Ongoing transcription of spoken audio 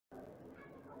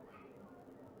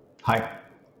Hi,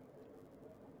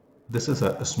 this is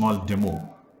a small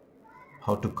demo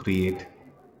how to create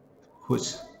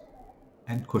quiz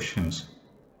and questions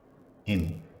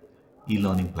in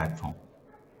e-learning platform.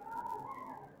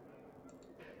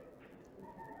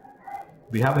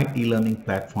 We have an e-learning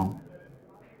platform.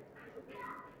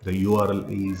 The URL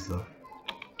is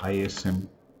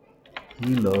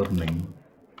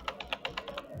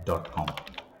ismelearning.com.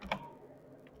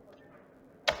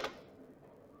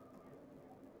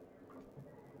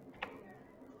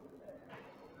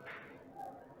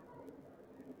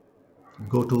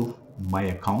 Go to my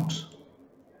accounts,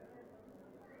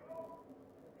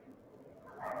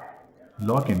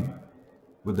 log in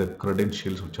with the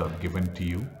credentials which are given to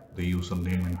you. The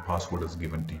username and password is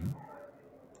given to you.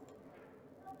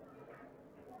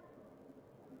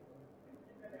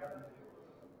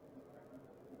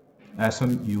 As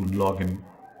soon you log in,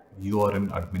 you are in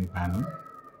admin panel.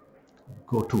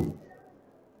 Go to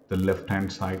the left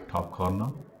hand side top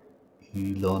corner,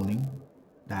 e-learning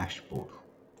dashboard.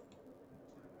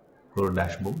 Go to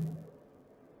dashboard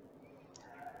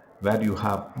where you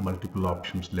have multiple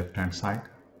options left hand side.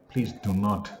 Please do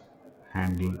not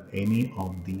handle any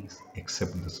of these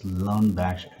except this learn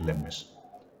dash LMS.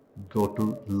 Go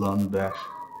to learn dash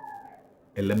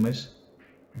LMS,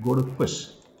 go to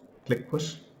quiz, click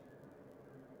quiz.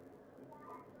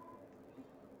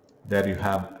 There you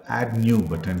have add new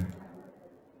button.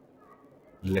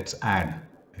 Let's add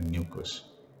a new quiz.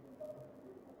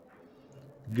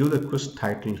 Give the quiz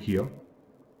title here.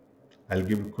 I'll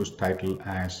give the quiz title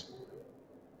as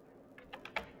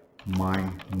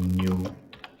my new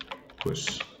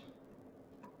quiz.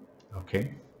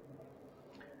 Okay.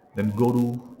 Then go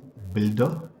to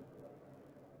builder,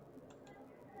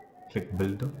 click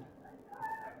builder,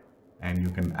 and you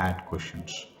can add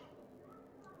questions.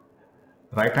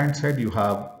 Right hand side you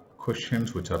have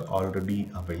questions which are already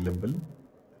available.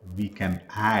 We can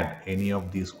add any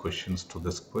of these questions to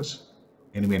this quiz.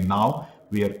 Anyway, now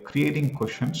we are creating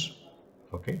questions.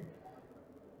 Okay,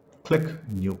 click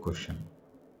new question.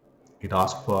 It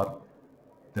asks for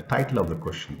the title of the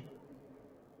question.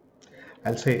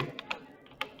 I'll say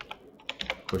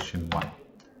question 1.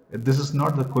 This is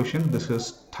not the question, this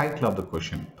is title of the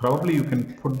question. Probably you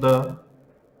can put the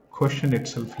question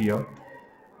itself here.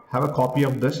 Have a copy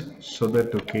of this so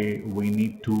that we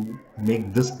need to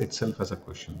make this itself as a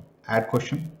question. Add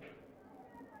question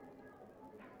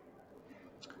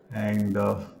and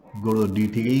go to the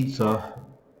details.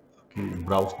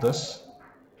 Browse this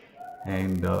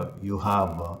and you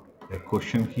have a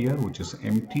question here which is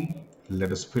empty.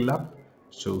 Let us fill up.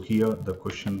 So here the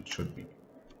question should be.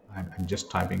 I'm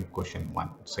just typing question 1.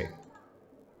 Say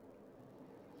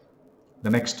the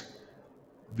next.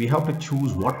 We have to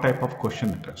choose what type of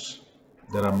question it is.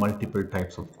 There are multiple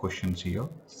types of questions here: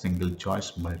 single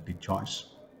choice, multi choice,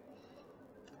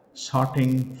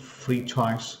 sorting, free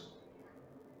choice,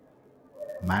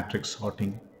 matrix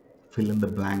sorting, fill in the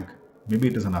blank. Maybe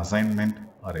it is an assignment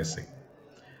or essay.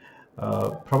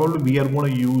 Probably we are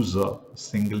going to use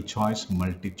single choice,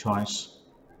 multi choice,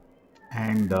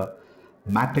 and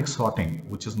matrix sorting,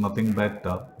 which is nothing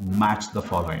but match the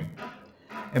following.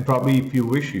 And probably if you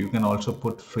wish, you can also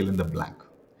put fill in the blank.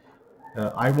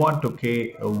 I want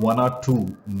one or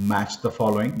two match the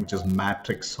following, which is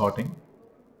matrix sorting,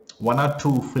 one or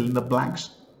two fill in the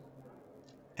blanks,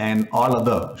 and all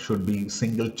other should be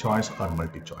single choice or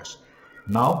multi choice.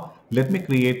 Now let me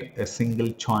create a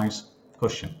single choice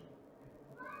question.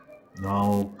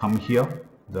 Now come here,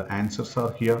 the answers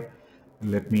are here.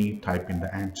 Let me type in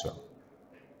the answer.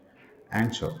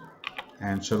 Answer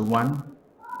 1.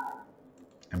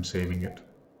 I'm saving it.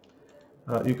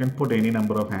 You can put any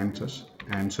number of answers.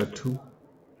 Answer 2,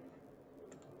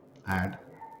 add.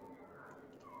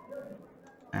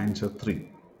 Answer 3,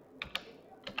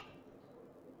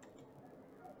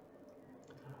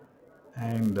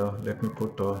 and let me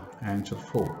put answer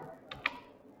 4.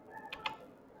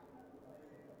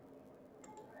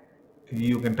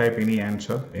 You can type any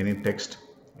answer, any text,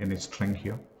 any string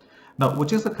here. Now,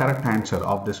 which is the correct answer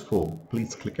of this 4?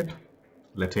 Please click it.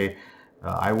 Let's say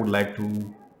I would like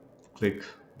to click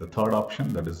the third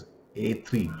option, that is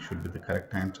A3 should be the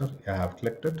correct answer. I have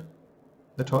clicked it.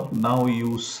 That's all. Now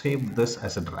you save this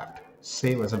as a draft.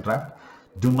 Save as a draft.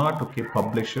 Do not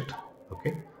publish it.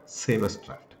 Okay, save as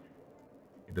draft.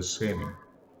 It is saving.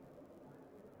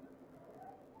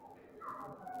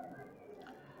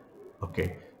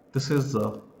 Okay, this is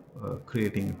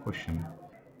creating a question.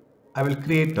 I will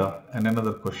create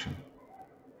another question.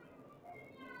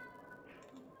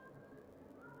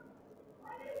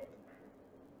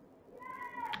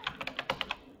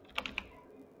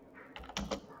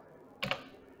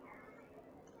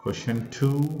 Question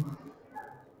 2.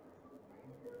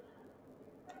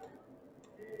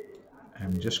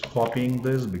 I'm just copying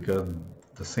this because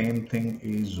the same thing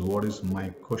is what is my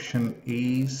question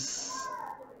is.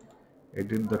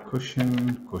 Edit the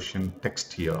question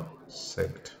text here,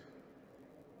 saved.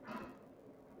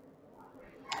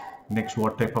 Next,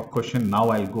 what type of question? Now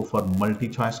I'll go for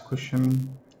multi-choice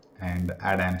question and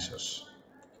add answers.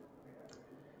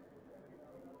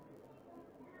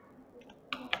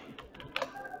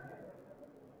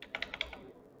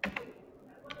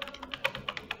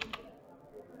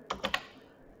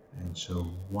 Answer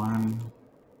 1,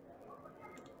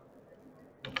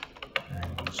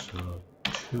 answer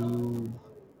 2,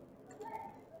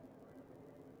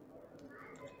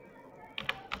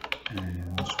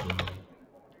 answer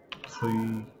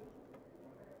 3,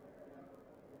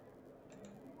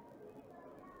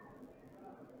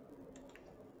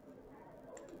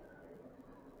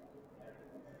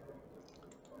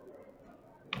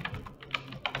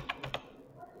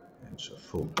 answer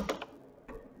 4.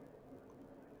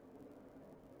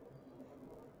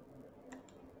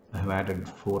 I have added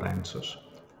 4 answers.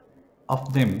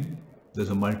 Of them, there's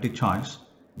a multi-choice.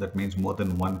 That means more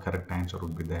than one correct answer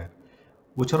would be there.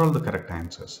 Which are all the correct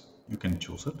answers? You can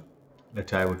choose it. Let's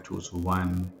say I would choose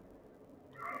 1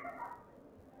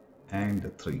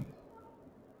 and 3.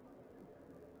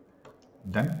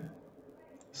 Then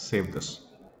save this.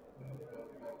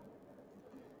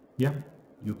 Yeah,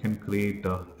 you can create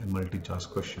a multi-choice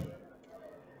question.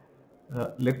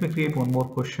 Let me create one more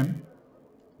question.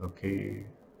 Okay.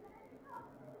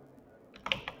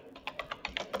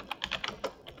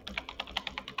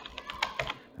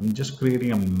 I'm just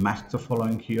creating a match the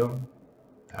following here.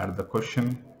 Add the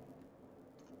question.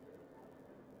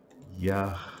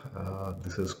 Yeah,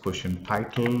 this is question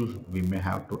title. We may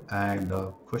have to add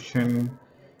a question.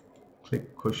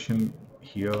 Click question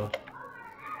here.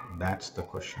 That's the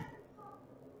question.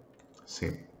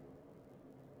 Save.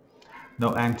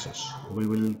 Now answers. We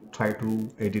will try to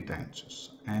edit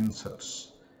answers.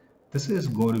 Answers. This is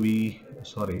going to be,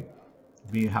 sorry,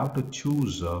 we have to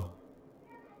choose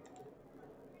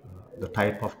the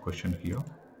type of question here.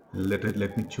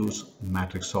 Let me choose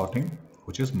matrix sorting,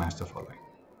 which is match the following.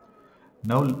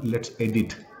 Now let's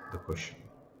edit the question.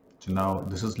 So now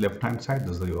this is left hand side,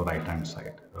 this is your right hand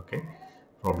side. Okay,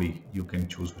 probably you can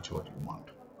choose whichever you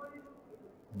want.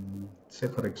 Say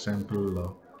for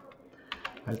example,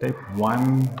 I'll type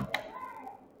 1.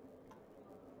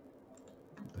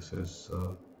 This is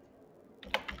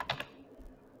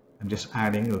I'm just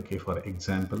adding, okay, for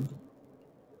example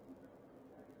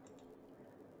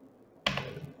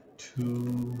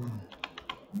 2,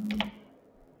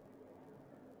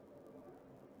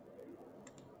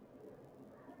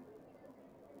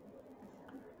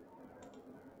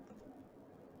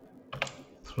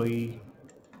 3,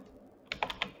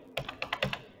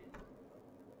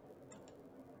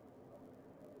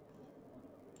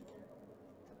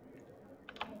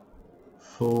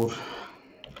 4.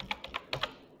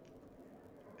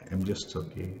 I'm just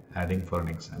adding for an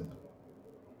example.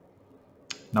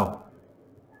 Now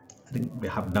I think we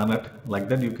have done it like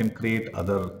that. You can create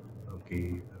other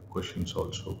questions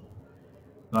also.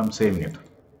 Now I'm saving it.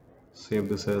 Save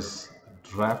this as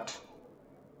draft.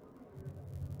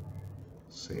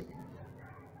 Save.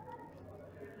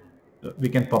 We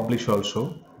can publish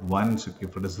also. Once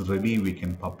if it is ready, we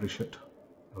can publish it.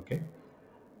 Okay.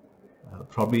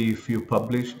 Probably if you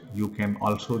publish, you can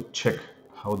also check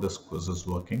how this quiz is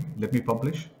working. Let me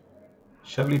publish.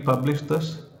 Shall we publish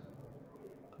this?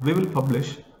 We will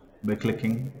publish by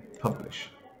clicking publish.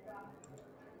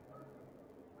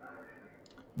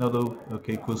 Now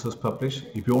the quiz is published.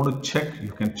 If you want to check,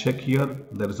 you can check here.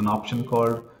 There is an option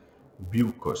called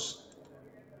view quiz.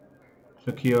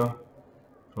 Click here.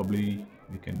 Probably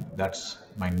you can, that's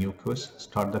my new quiz.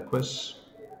 Start the quiz.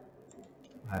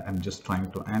 I'm just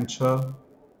trying to answer.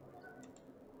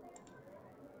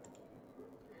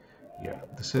 Yeah,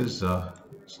 this is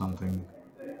something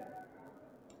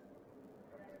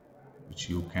which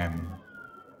you can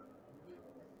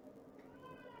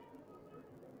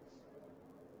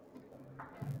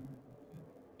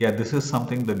this is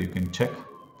something that you can check.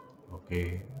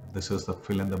 Okay, this is the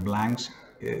fill in the blanks.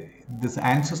 These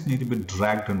answers need to be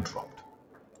dragged and dropped.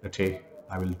 Okay,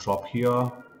 I will drop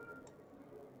here.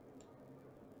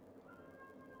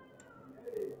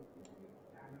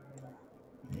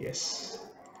 Yes,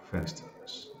 finished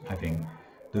this. I think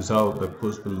this is how the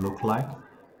quiz will look like.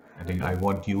 I think I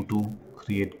want you to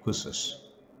create quizzes.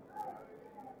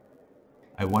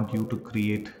 I want you to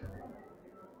create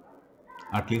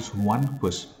at least one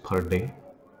quiz per day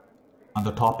on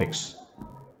the topics.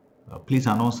 Please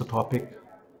announce the topic.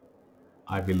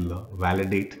 I will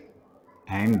validate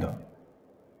and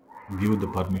give the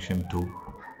permission to.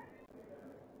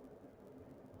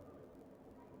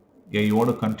 Yeah, you want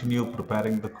to continue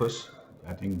preparing the quiz?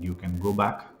 I think you can go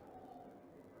back.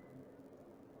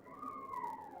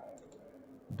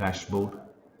 Dashboard.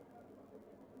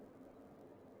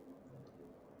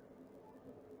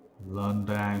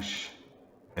 LearnDash,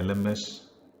 LMS,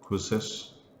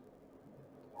 quizzes.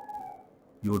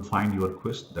 You would find your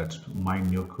quiz. That's my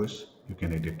new quiz. You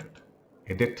can edit it.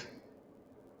 Edit.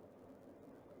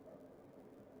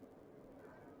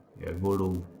 Yeah, go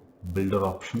to builder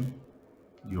option.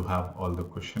 You have all the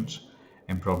questions,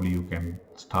 and probably you can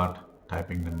start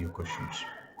typing the new questions,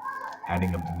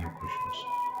 adding up the new questions.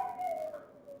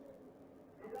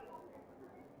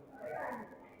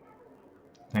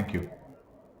 Thank you.